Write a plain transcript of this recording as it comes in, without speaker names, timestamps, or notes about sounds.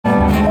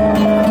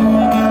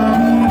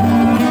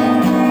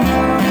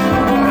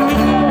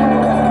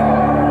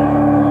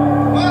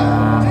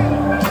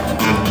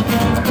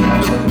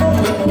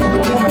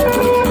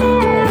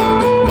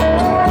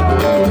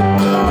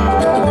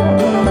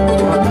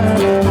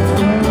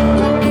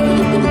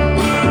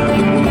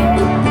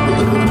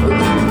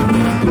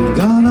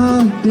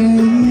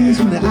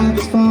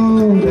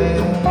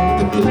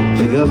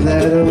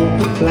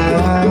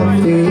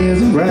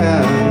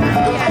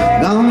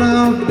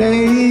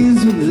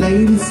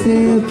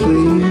said,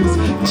 please,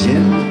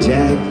 Jim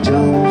Jack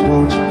Jones,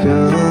 won't you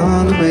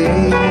come to me?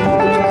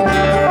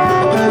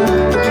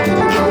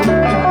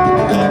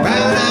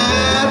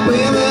 Brown-eyed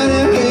women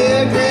and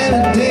hair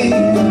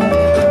grenadine.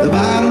 The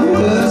bottle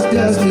was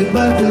dusty,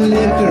 but the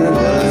liquor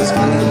was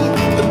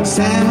clean.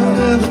 Sound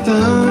of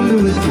thunder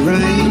with the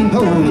rain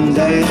pouring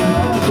down.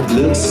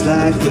 Looks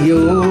like the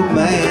old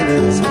man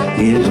is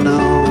getting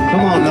on.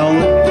 Come on,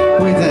 Nolan,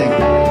 what do you think?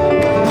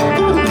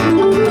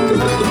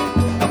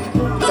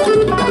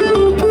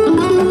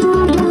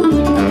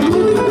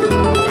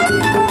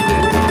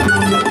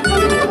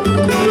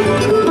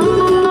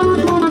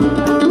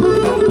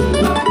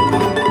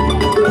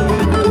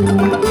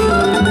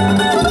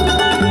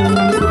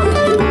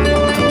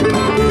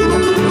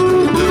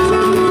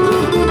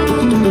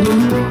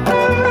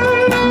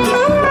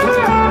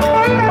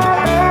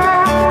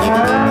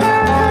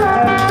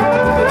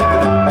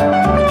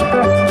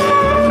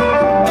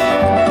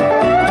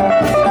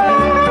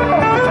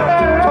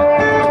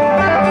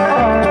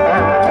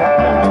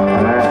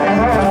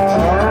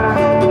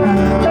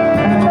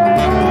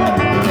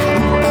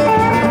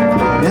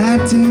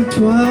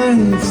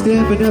 1920,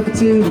 stepping up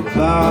to the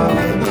bar,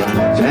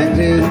 drank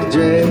to the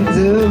dregs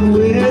of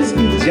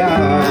whiskey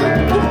jar.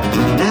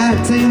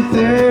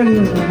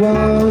 1930, the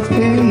walls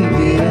caved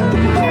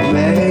in,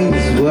 may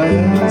as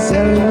well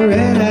sell a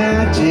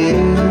red-eyed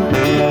gin.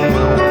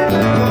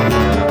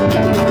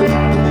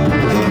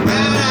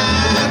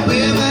 Brown-eyed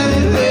women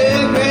in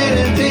their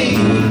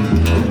grenadine.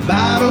 The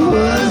bottle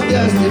was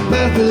dusty,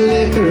 but the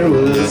liquor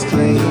was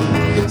clean.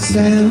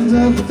 Sounds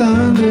of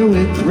thunder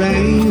with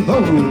rain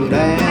pouring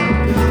down.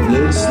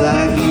 Looks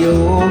like the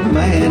old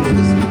man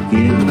is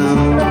getting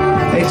on.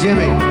 Hey,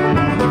 Jimmy.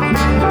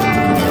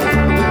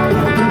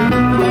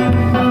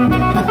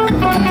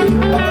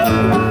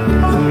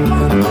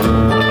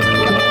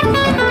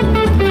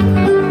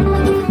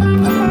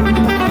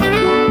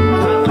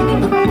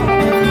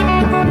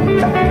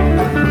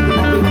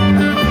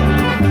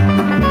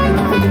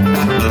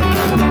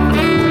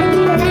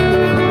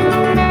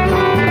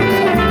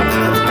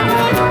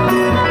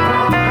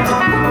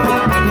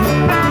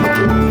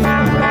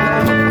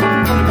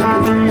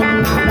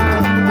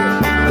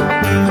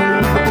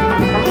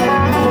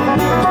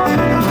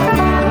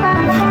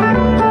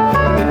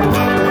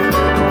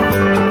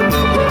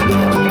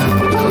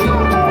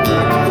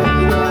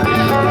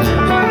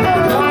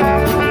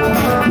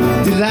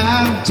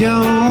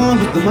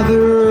 Jones with the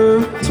mother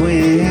of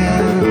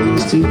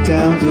twins, 2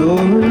 times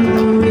over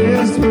the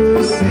rest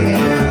were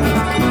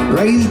sin.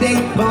 Raised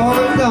 8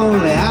 boys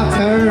only, I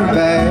turned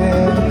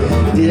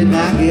back. Did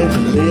not get the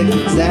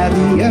liquors that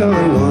the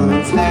other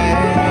ones had.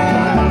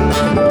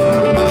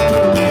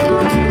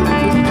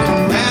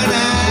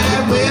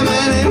 Brown-eyed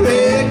women in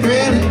red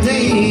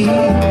grenadine.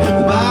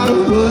 The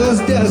bottle was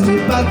dusty,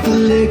 but the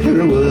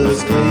liquor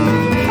was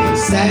clean.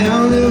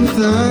 Sound of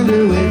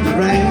thunder with the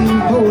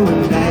rain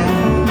pouring down.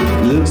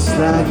 Looks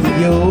like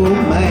the old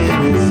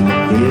man is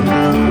getting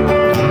on.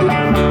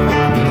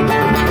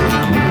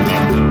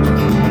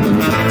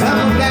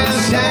 Tumble down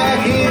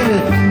shack in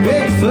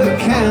Bigfoot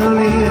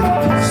County.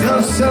 Snow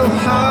so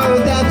hard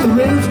that the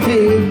roof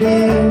caved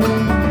in.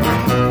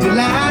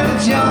 Delilah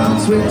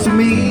Jones went to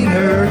meet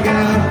her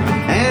guy,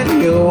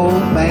 and the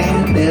old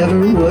man never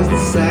was the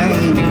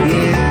same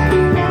again.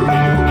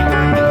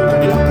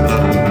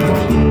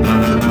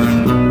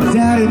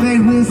 Daddy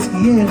made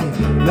whiskey and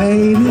he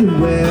made it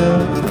well.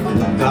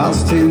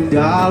 Cost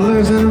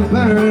 $2 and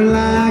burn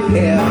like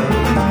hell.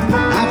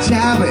 I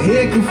chop a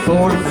hickory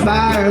for the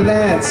fire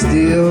that's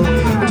still.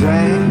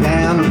 Drink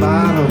down the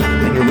bottle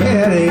and you're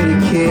ready to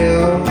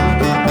kill.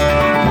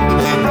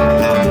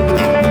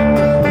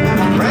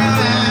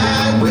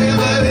 Brown-eyed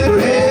women in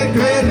red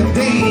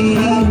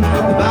grenadine.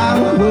 The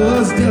bottle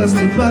was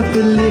dusty, but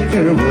the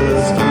liquor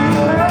was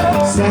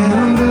clean.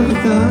 Sound of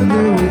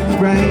thunder with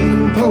rain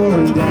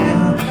pouring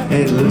down.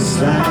 It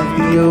looks like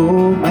the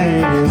old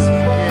man is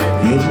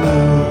getting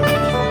on.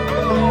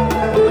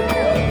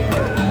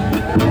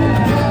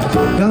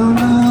 Gone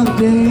are the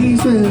days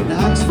when the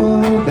knocks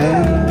fall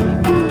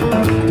down.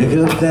 Pick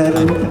up that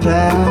old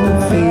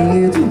cloud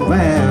fades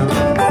around.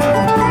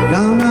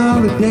 Gone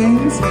are the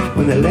days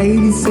when the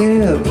lady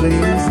said,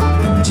 please,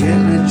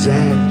 Jimmy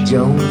Jack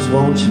Jones,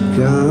 won't you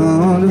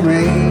come to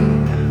me?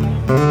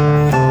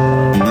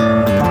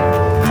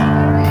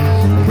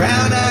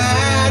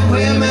 Brown-eyed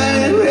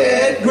women in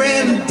red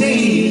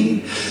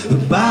grenadine. The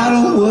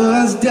bottle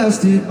was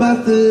dusty,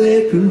 but the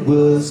liquor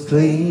was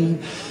clean.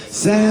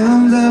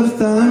 Sounds of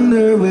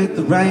thunder with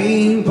the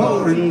rain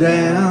pouring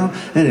down,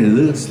 and it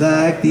looks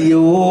like the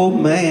old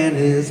man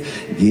is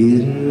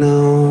getting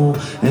on.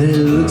 And it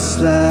looks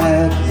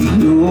like the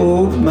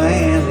old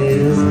man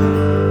is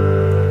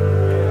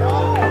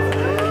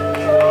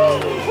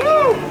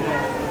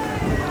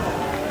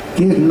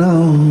getting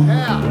on.